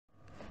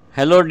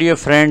Hello dear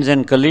friends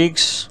and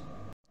colleagues,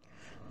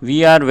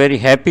 we are very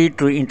happy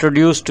to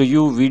introduce to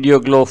you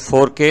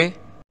VDOGLO-4K,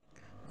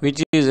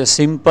 which is a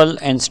simple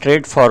and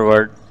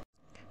straightforward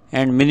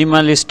and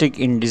minimalistic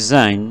in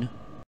design,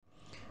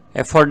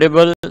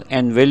 affordable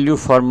and value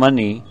for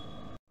money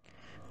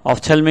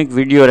ophthalmic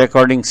video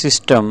recording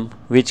system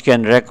which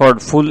can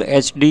record full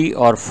HD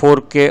or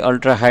 4K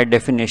ultra high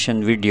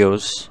definition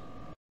videos.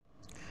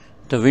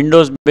 The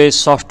Windows-based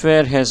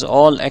software has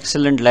all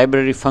excellent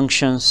library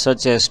functions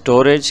such as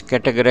storage,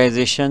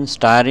 categorization,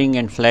 starring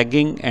and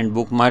flagging and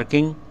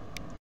bookmarking,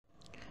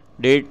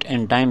 date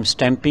and time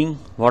stamping,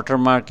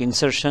 watermark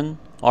insertion,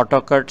 auto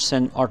cuts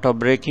and auto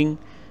breaking,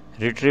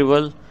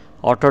 retrieval,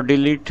 auto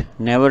delete,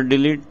 never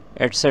delete,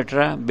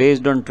 etc.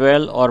 based on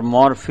 12 or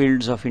more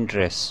fields of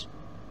interest.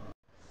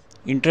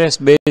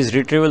 Interest-based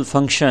retrieval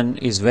function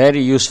is very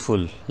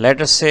useful.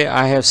 Let us say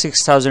I have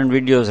 6,000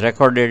 videos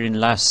recorded in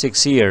last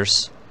 6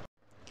 years.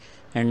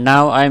 And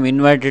now I am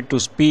invited to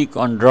speak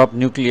on drop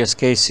nucleus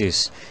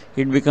cases.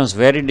 It becomes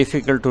very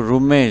difficult to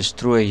rummage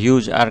through a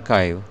huge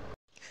archive,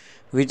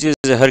 which is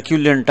a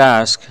Herculean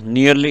task,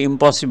 nearly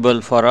impossible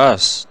for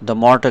us, the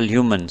mortal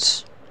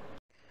humans.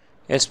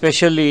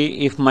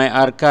 Especially if my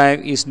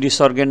archive is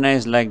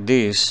disorganized like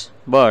this,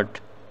 but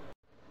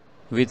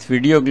with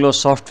VDOGLO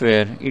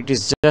software, it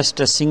is just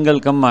a single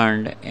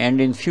command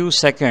and in few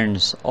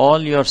seconds all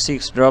your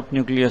 6 drop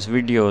nucleus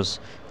videos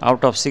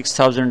out of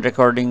 6,000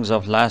 recordings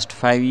of last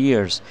 5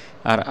 years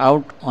are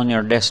out on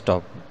your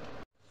desktop.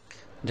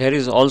 There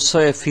is also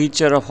a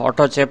feature of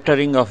auto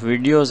chaptering of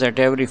videos at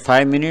every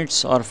 5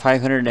 minutes or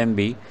 500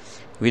 MB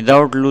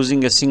without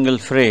losing a single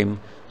frame,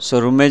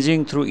 so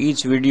rummaging through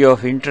each video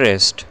of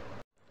interest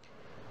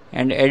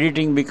and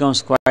editing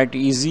becomes quite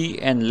easy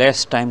and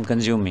less time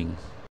consuming.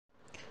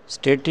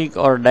 Static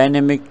or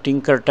dynamic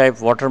tinker type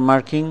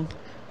watermarking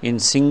in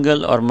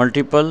single or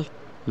multiple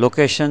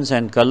locations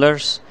and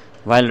colors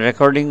while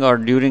recording or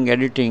during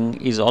editing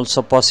is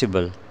also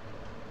possible.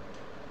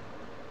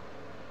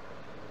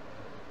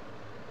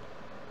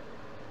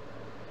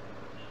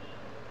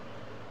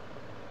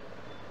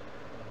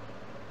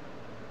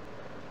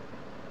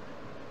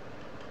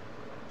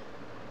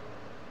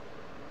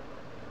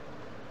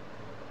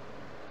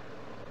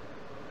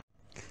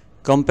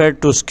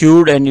 Compared to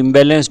skewed and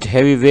imbalanced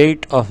heavy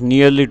weight of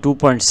nearly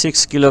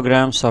 2.6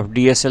 kilograms of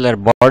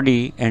DSLR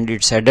body and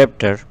its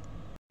adapter,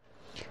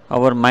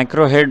 our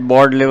microhead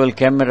board level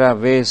camera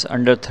weighs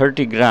under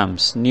 30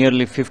 grams,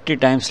 nearly 50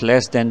 times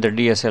less than the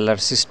DSLR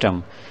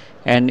system,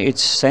 and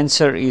its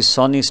sensor is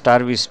Sony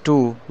Starvis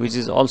 2, which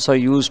is also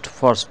used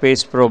for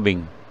space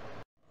probing.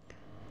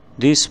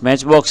 This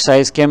matchbox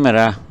size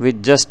camera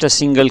with just a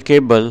single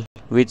cable,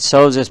 which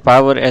serves as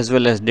power as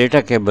well as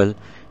data cable,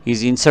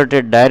 is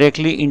inserted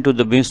directly into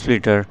the beam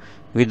splitter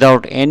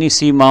without any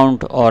C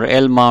mount or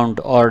L mount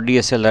or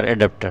DSLR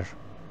adapter.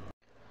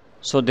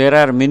 So there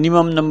are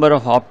minimum number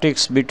of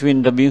optics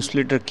between the beam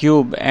splitter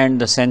cube and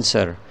the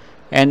sensor,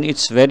 and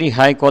its very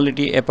high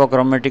quality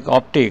apochromatic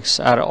optics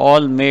are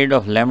all made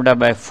of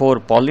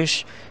λ/4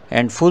 polish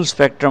and full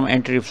spectrum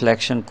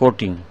anti-reflection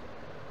coating.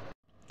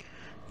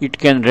 It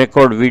can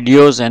record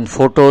videos and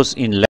photos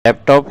in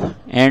laptop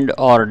and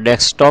or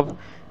desktop,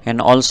 and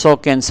also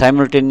can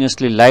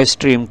simultaneously live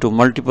stream to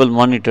multiple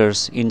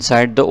monitors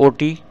inside the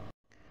OT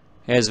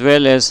as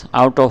well as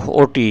out of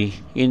OT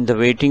in the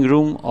waiting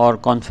room or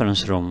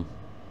conference room.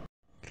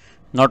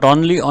 Not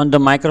only on the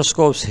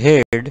microscope's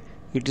head,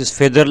 it is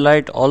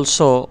featherlight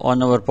also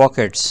on our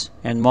pockets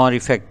and more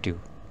effective.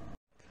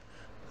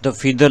 The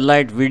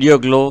featherlight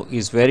VDOGLO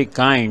is very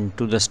kind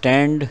to the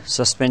stand,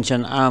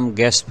 suspension arm,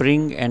 gas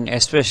spring and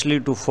especially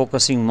to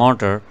focusing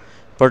motor,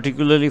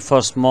 particularly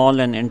for small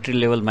and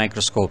entry-level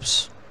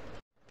microscopes.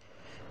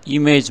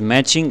 Image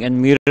matching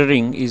and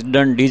mirroring is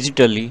done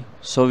digitally,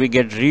 so we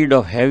get rid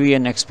of heavy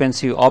and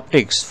expensive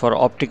optics for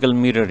optical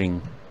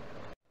mirroring.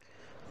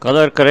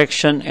 Color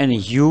correction and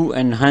hue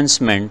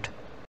enhancement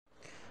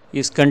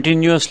is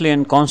continuously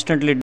and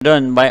constantly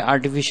done by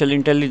artificial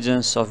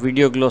intelligence of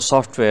VDOGLO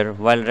software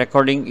while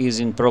recording is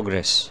in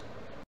progress.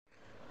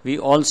 We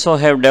also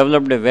have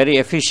developed a very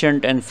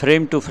efficient and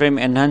frame-to-frame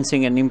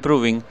enhancing and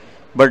improving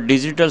but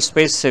digital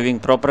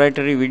space-saving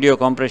proprietary video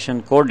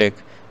compression codec,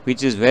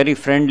 which is very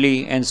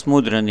friendly and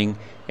smooth running,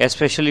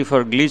 especially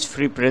for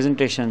glitch-free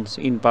presentations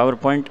in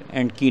PowerPoint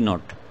and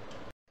Keynote.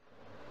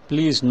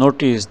 Please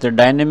notice the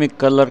dynamic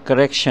color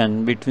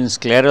correction between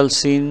scleral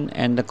scene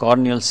and the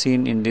corneal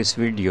scene in this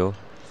video.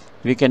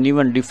 We can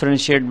even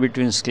differentiate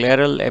between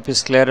scleral,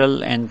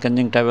 episcleral and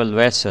conjunctival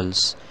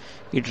vessels.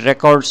 It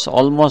records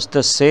almost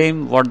the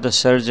same what the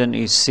surgeon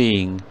is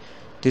seeing.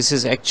 This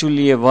is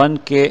actually a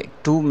 1K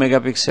 2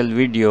 megapixel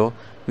video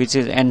which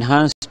is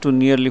enhanced to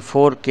nearly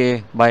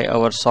 4K by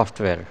our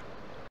software.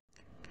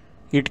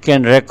 It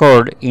can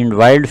record in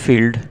wide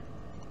field,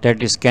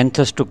 that is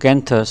canthus to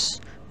canthus,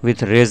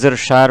 with razor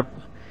sharp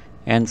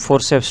and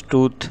forceps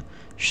tooth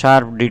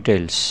sharp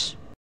details,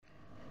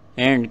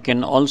 and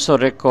can also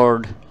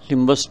record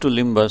limbus to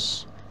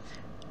limbus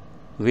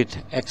with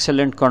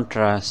excellent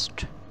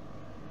contrast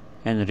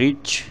and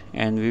rich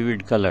and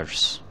vivid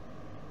colors.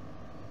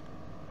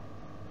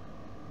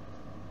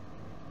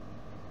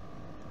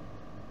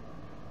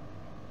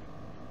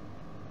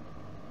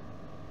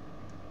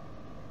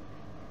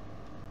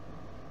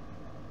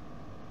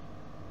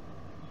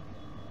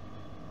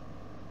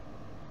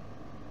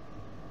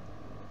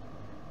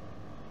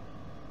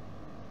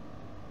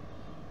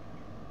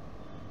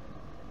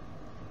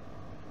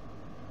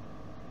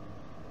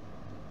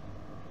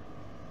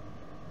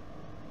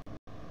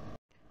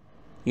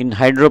 In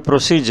hydro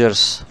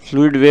procedures,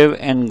 fluid wave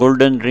and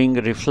golden ring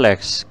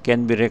reflex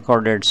can be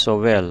recorded so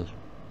well.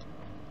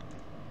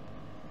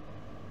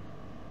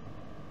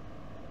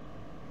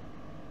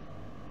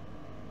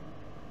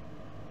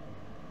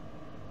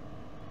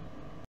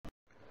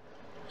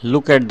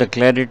 Look at the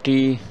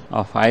clarity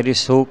of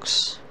iris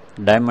hooks,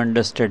 diamond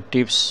dusted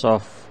tips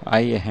of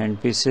eye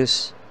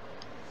handpieces,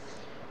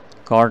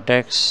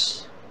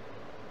 cortex,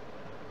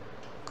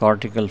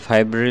 cortical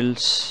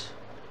fibrils,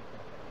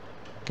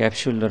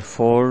 capsular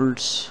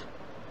folds,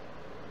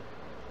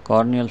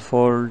 corneal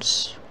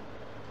folds,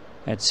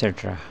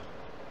 etc.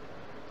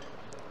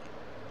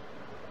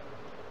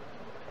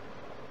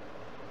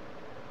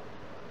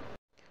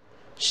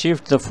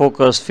 Shift the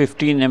focus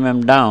 15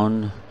 mm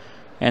down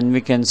and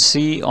we can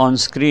see on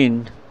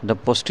screen the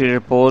posterior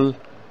pole,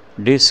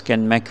 disc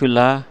and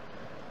macula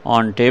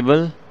on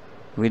table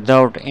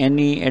without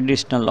any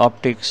additional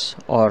optics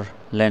or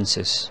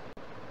lenses.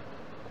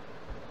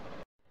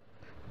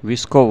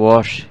 Visco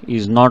wash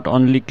is not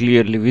only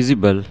clearly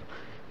visible,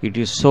 it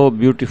is so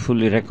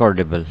beautifully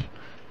recordable,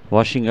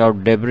 washing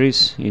out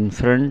debris in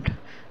front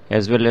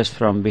as well as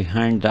from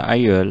behind the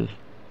IOL.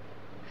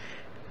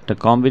 The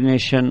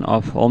combination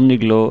of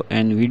OmniGlow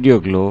and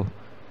VDOGLO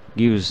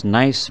gives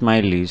nice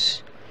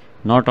smileys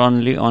not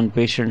only on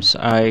patient's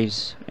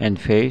eyes and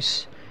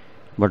face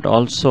but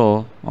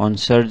also on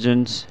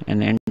surgeons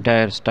and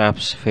entire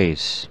staff's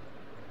face.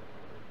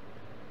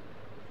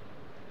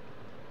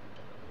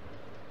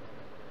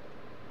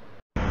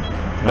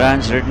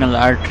 Branch retinal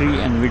artery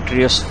and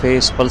vitreous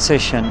phase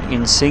pulsation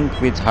in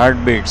sync with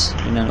heartbeats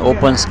in an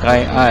open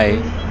sky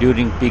eye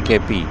during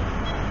PKP.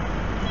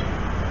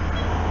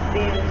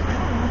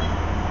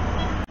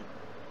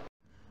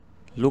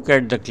 Look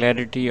at the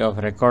clarity of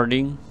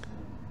recording.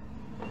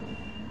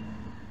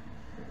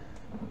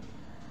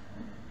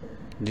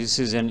 This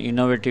is an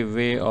innovative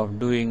way of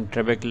doing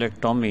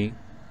trabeculectomy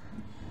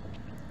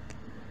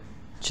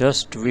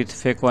just with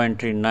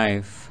phacoentry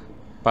knife,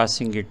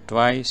 passing it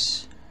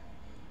twice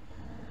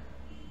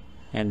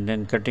and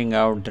then cutting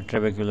out the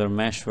trabecular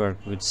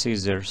meshwork with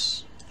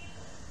scissors.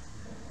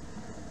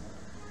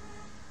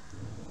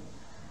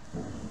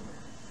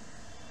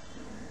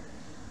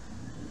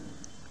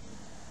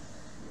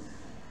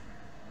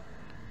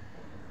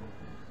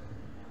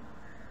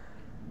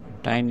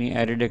 Tiny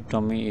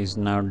iridectomy is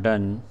now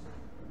done.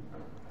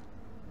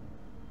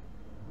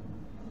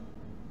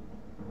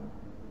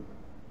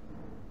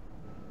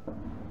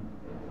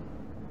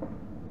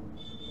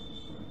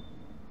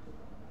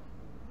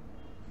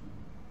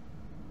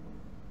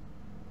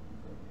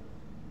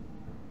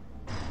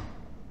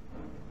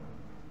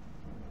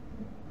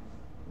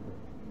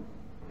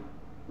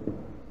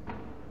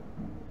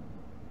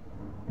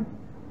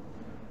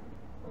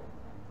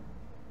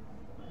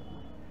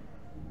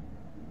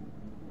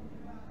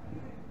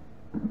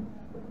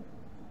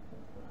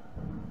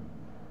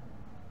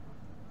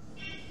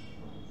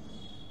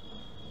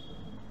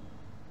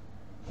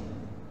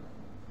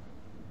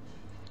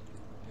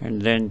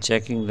 And then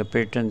checking the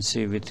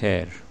patency with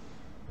hair.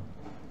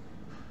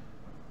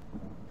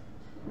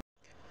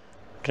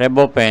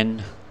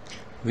 Trabopen,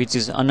 which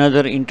is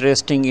another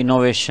interesting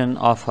innovation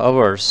of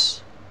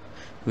ours,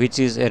 which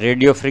is a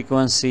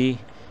radiofrequency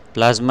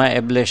plasma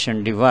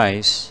ablation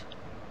device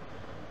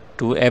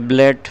to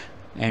ablate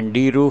and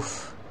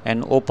deroof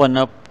and open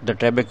up the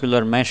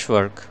trabecular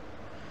meshwork,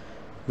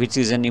 which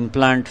is an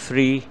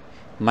implant-free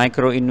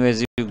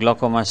microinvasive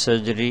glaucoma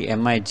surgery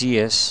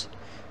MIGS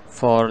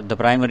for the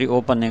primary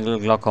open angle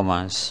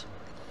glaucomas.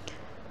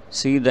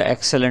 See the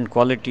excellent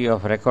quality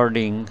of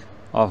recording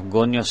of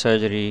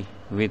goniosurgery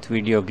with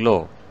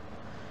VDOGLO.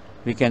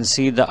 We can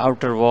see the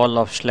outer wall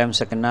of Schlem's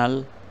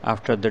canal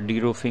after the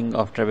deroofing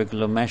of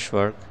trabecular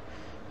meshwork,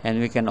 and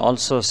we can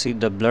also see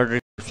the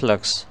blood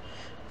reflux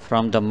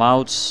from the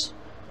mouths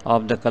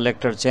of the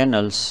collector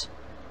channels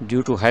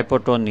due to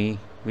hypotony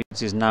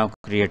which is now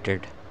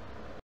created.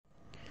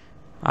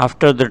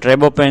 After the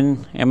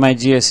trabopen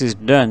MIGS is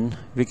done,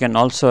 we can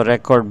also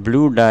record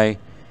blue dye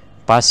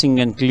passing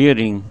and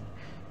clearing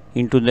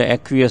into the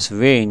aqueous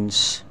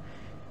veins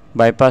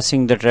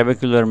bypassing the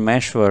trabecular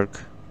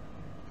meshwork.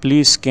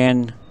 Please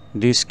scan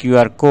this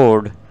QR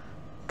code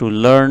to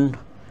learn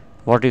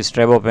what is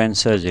trabopen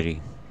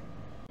surgery.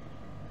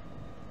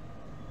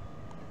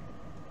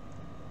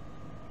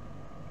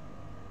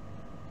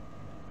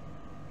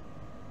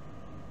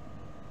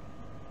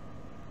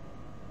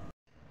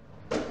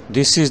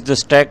 This is the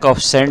stack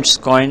of cents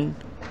coin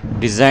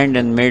designed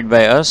and made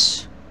by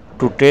us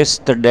to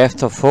test the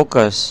depth of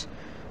focus,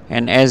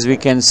 and as we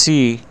can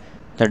see,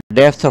 the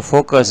depth of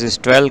focus is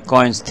 12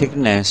 coins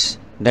thickness,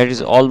 that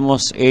is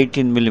almost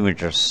 18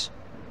 millimeters.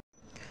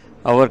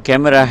 Our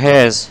camera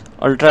has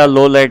ultra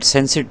low light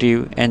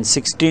sensitive and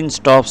 16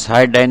 stops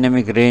high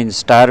dynamic range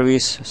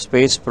Starvis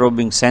space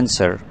probing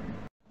sensor.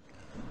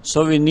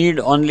 So we need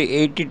only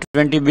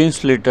 80-20 beam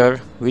splitter,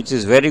 which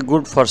is very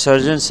good for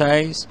surgeon's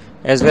eyes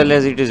as well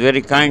as it is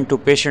very kind to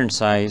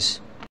patient's eyes.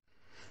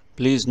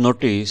 Please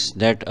notice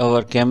that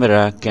our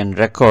camera can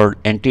record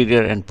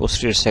anterior and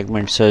posterior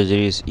segment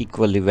surgeries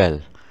equally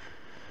well.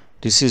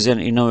 This is an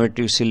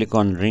innovative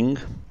silicone ring.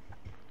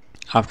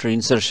 After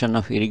insertion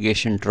of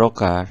irrigation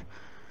trocar,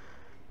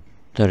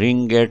 the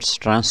ring gets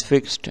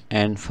transfixed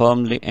and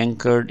firmly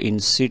anchored in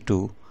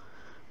situ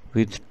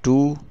with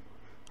 2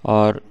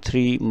 or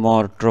 3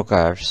 more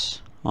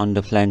trocars on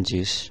the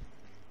flanges,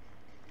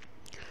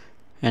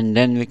 and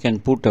then we can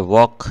put a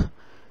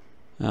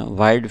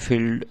wide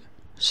field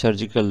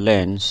surgical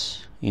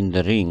lens in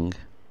the ring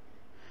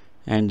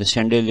and the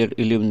chandelier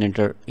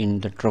illuminator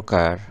in the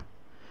trocar,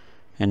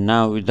 and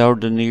now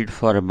without the need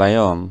for a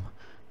biome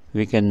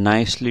we can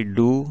nicely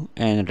do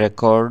and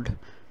record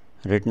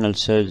retinal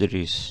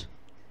surgeries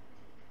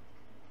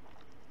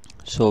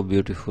so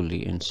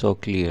beautifully and so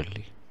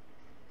clearly.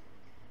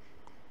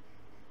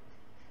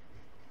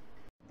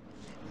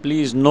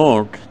 Please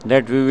note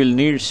that we will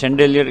need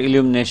chandelier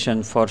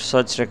illumination for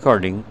such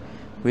recording.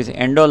 With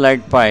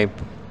endolight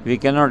pipe we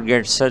cannot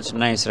get such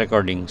nice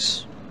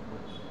recordings.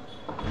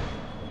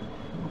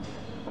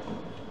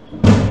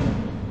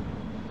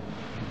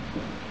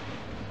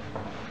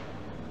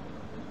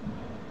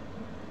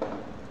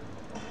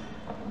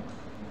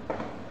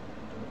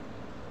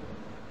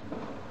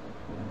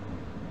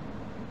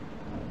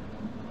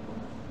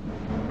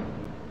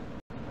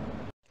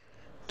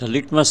 The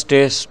litmus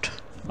test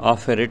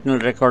of a retinal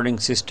recording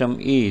system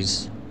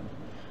is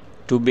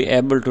to be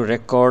able to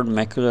record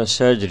macular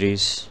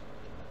surgeries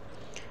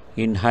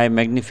in high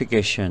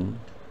magnification.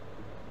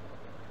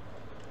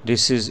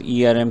 This is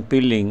ERM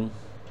peeling,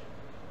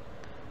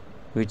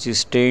 which is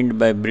stained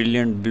by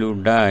brilliant blue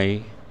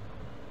dye,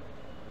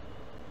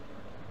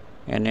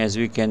 and as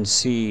we can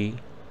see,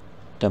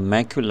 the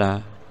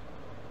macula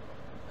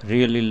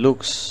really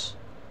looks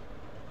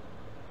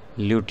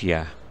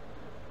lutea.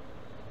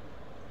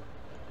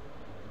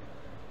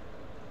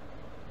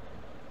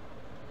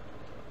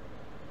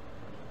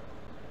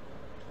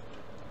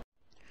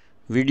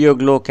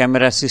 VDOGLO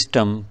camera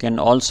system can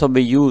also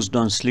be used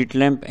on slit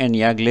lamp and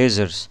YAG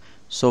lasers,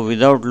 so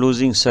without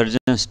losing surgeon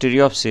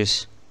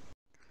stereopsis,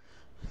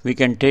 we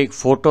can take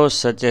photos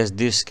such as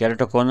this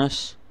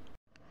keratoconus,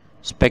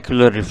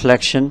 specular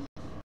reflection,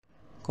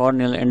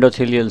 corneal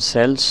endothelial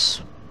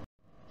cells,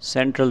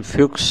 central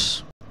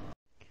fuchs,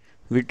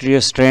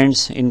 vitreous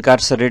strands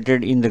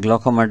incarcerated in the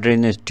glaucoma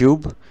drainage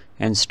tube,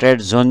 and straight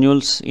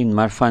zonules in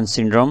Marfan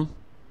syndrome,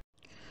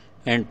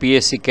 and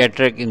PSC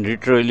cataract in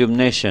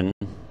retroillumination.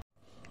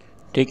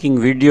 Taking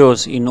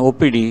videos in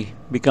OPD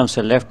becomes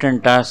a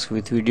left-hand task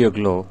with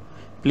VDOGLO.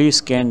 Please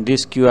scan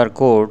this QR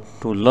code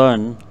to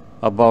learn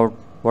about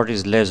what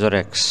is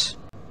LaserX.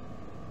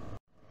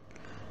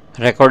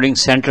 Recording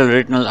central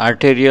retinal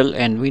arterial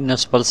and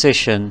venous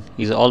pulsation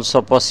is also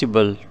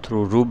possible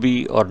through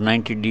Ruby or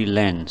 90D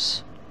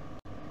lens.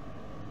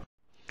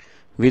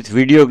 With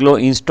VDOGLO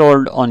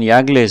installed on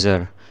YAG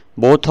laser,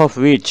 both of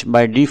which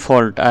by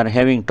default are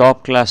having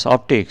top class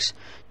optics,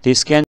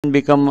 this can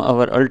become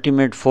our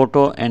ultimate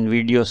photo and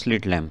video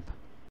slit lamp.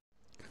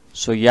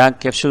 So YAG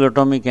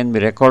capsulotomy can be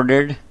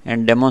recorded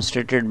and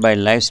demonstrated by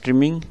live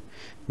streaming.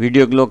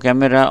 VDOGLO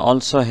camera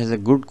also has a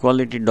good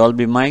quality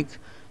Dolby mic,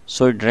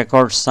 so it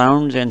records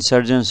sounds and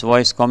surgeon's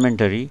voice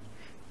commentary.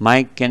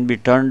 Mic can be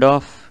turned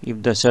off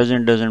if the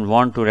surgeon doesn't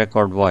want to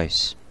record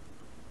voice.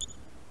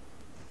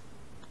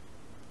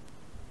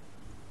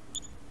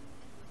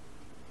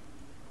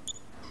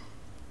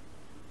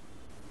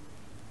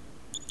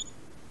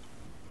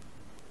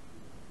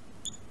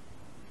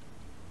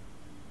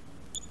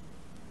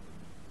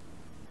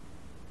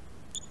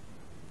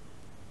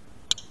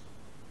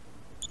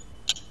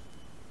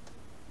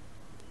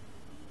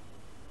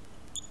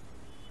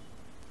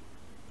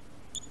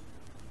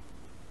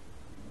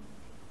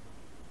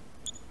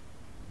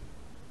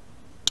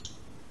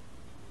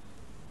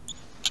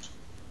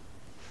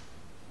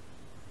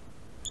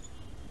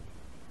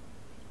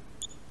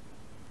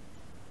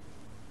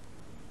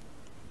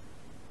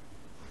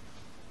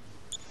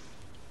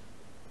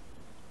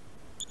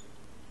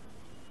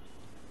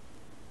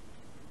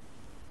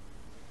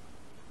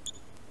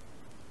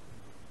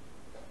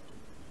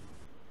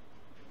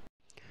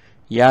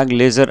 YAG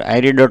laser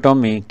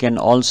iridotomy can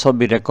also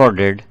be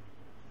recorded,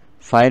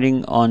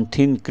 firing on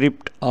thin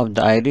crypt of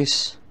the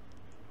iris,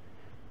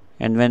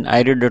 and when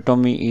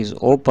iridotomy is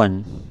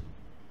open,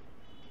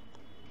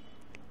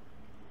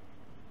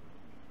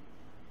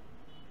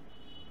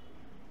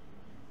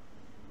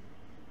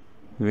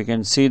 we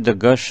can see the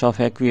gush of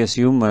aqueous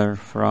humor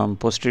from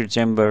posterior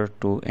chamber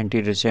to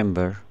anterior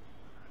chamber.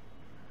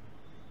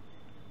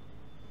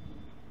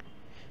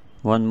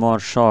 One more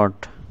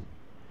shot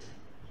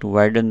to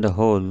widen the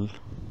hole,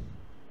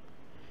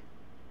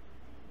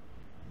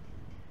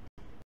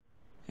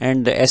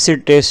 and the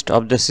acid test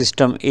of the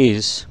system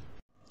is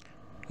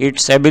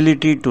its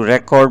ability to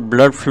record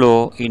blood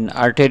flow in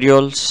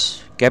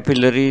arterioles,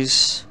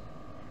 capillaries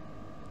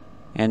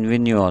and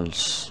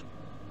venules.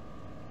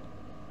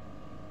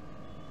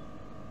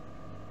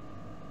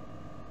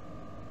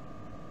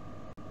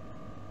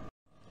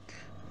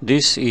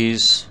 This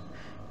is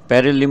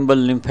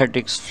perilimbal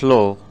lymphatics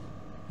flow,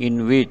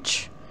 in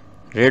which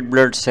red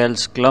blood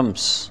cells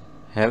clumps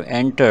have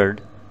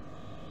entered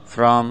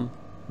from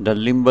the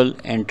limbal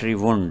entry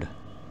wound.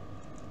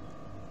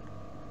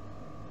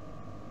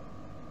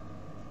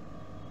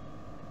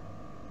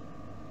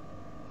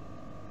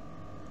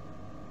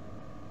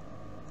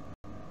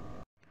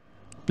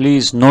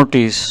 Please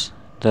notice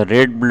the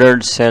red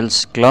blood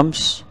cells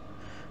clumps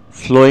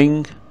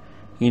flowing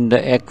in the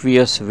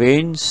aqueous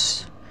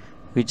veins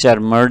which are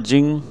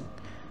merging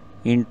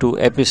into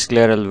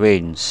episcleral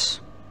veins.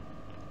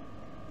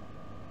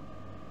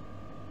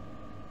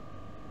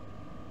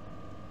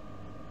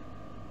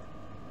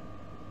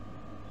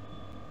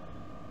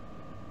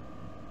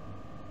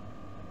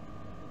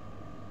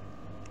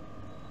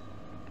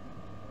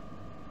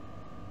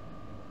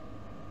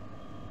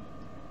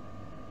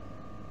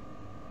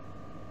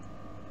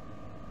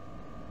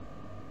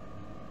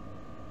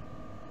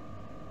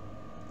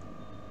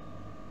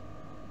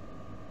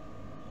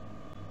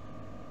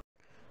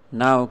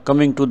 Now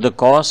coming to the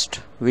cost,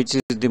 which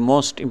is the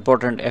most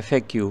important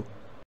FAQ.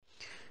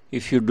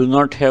 If you do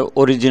not have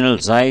original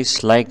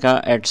Zeiss,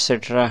 Leica,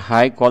 etc.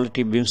 high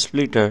quality beam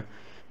splitter,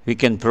 we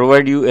can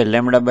provide you a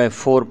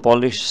λ/4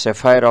 polished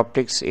sapphire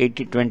optics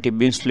 80/20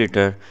 beam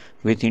splitter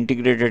with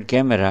integrated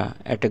camera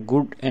at a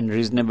good and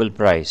reasonable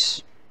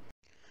price.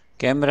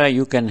 Camera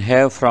you can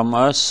have from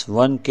us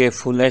 1K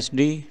Full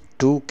HD,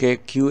 2K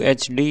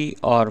QHD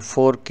or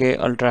 4K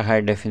ultra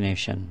high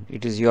definition.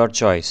 It is your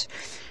choice.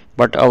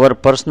 But our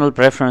personal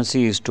preference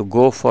is to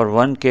go for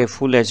 1K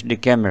Full HD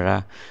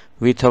camera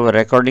with our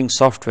recording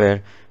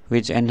software,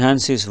 which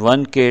enhances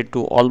 1K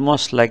to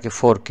almost like a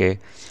 4K.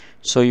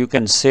 So you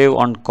can save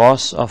on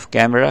costs of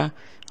camera,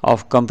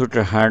 of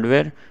computer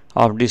hardware,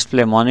 of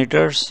display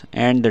monitors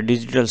and the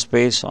digital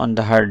space on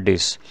the hard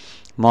disk.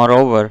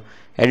 Moreover,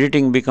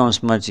 editing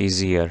becomes much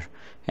easier.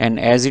 And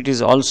as it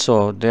is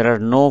also, there are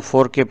no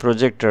 4K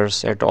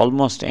projectors at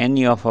almost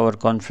any of our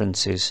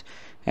conferences,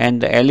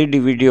 and the LED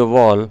video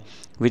wall,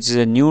 which is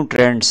a new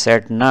trend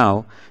set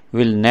now,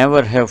 will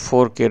never have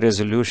 4K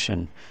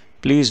resolution.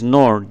 Please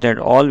note that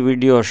all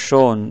videos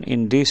shown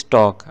in this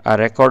talk are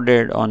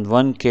recorded on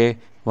 1K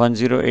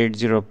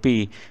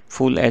 1080p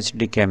Full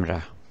HD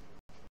camera.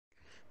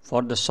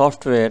 For the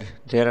software,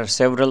 there are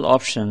several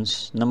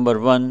options. Number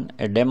 1,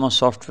 a demo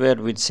software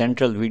with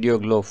central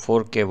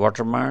VDOGLO-4K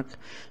watermark.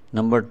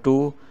 Number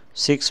 2,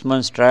 6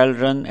 months trial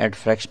run at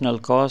fractional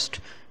cost.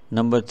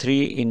 Number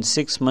 3, in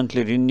 6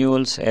 monthly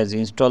renewals as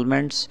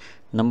installments.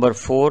 Number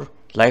 4,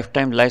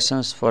 lifetime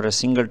license for a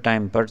single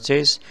time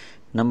purchase.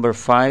 Number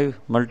 5,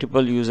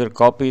 multiple user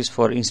copies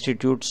for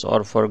institutes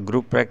or for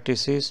group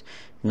practices.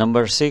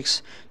 Number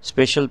 6,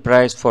 special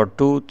price for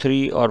 2,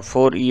 3 or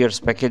 4 years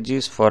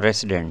packages for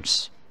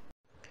residents.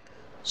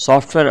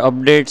 Software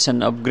updates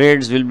and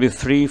upgrades will be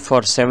free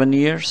for 7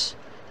 years,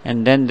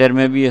 and then there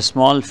may be a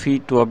small fee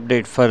to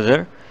update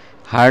further.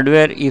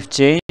 Hardware, if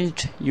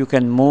changed, you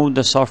can move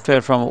the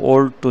software from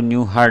old to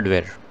new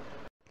hardware.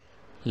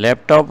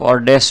 Laptop or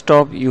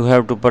desktop you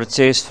have to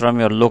purchase from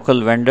your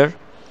local vendor,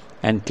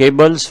 and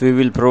cables we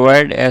will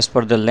provide as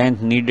per the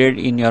length needed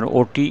in your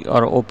OT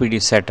or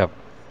OPD setup.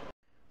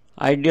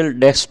 Ideal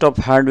desktop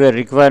hardware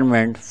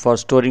requirement for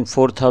storing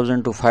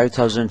 4000 to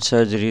 5000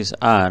 surgeries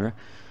are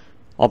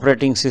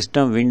operating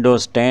system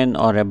Windows 10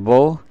 or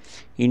above,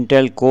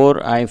 Intel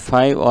Core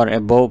i5 or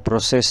above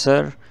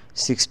processor,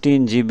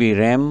 16 GB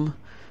RAM,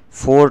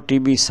 4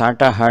 TB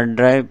SATA hard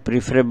drive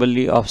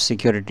preferably of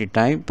security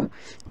type,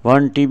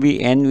 1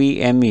 TB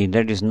NVMe,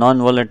 that is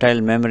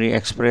non-volatile memory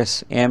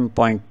express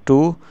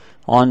M.2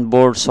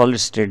 on-board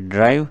solid-state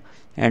drive,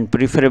 and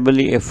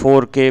preferably a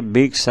 4K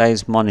big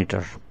size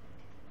monitor.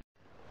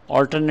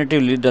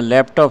 Alternatively, the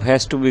laptop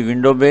has to be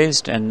window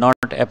based and not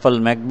Apple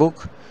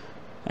MacBook,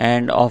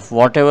 and of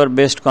whatever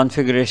best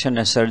configuration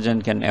a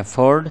surgeon can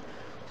afford.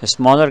 A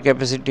smaller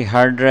capacity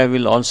hard drive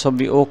will also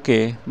be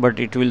okay, but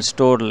it will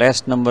store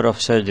less number of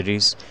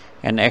surgeries.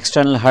 An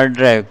external hard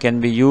drive can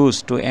be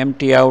used to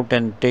empty out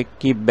and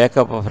keep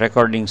backup of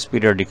recordings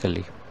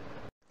periodically.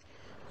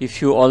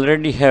 If you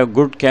already have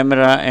good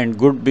camera and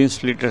good beam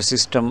splitter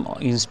system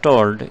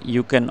installed,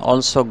 you can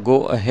also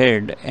go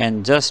ahead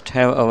and just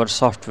have our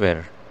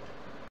software.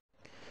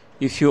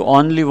 If you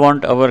only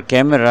want our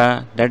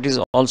camera, that is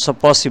also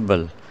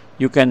possible.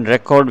 You can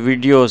record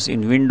videos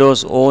in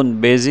Windows' own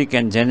basic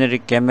and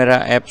generic camera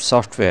app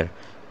software,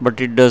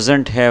 but it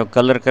doesn't have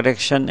color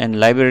correction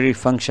and library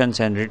functions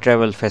and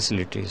retrieval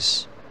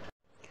facilities.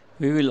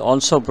 We will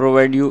also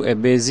provide you a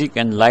basic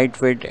and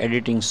lightweight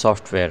editing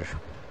software.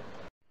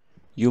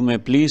 You may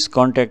please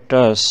contact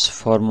us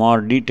for more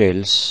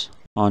details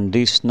on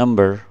this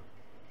number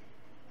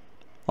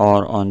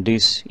or on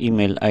this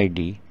email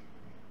ID.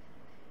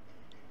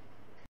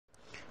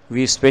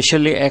 We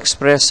specially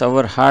express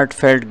our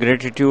heartfelt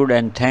gratitude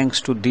and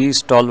thanks to these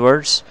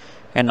stalwarts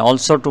and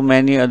also to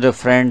many other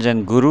friends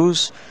and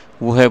gurus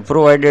who have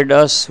provided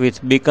us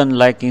with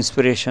beacon-like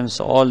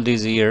inspirations all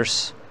these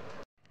years.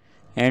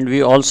 And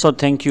we also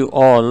thank you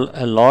all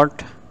a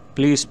lot.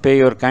 Please pay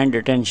your kind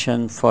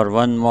attention for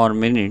one more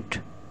minute.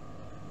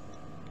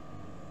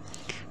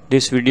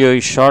 This video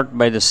is shot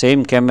by the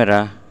same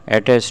camera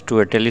attached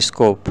to a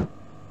telescope.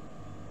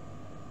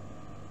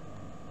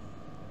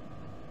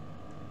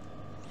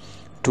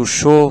 to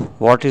show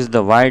what is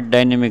the wide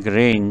dynamic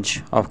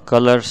range of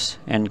colors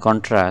and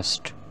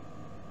contrast.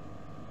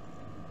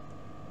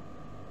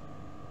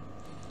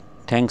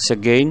 Thanks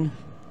again.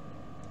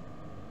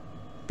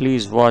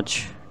 Please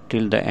watch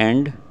till the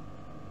end.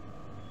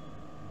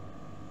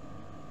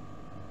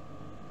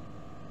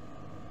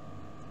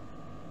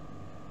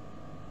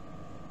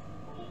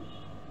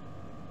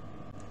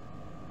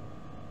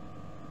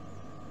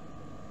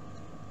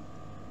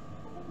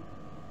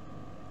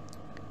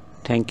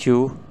 Thank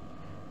you.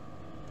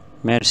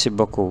 Merci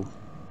beaucoup.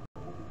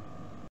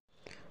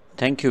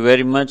 Thank you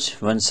very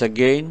much once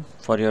again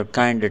for your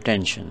kind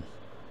attention.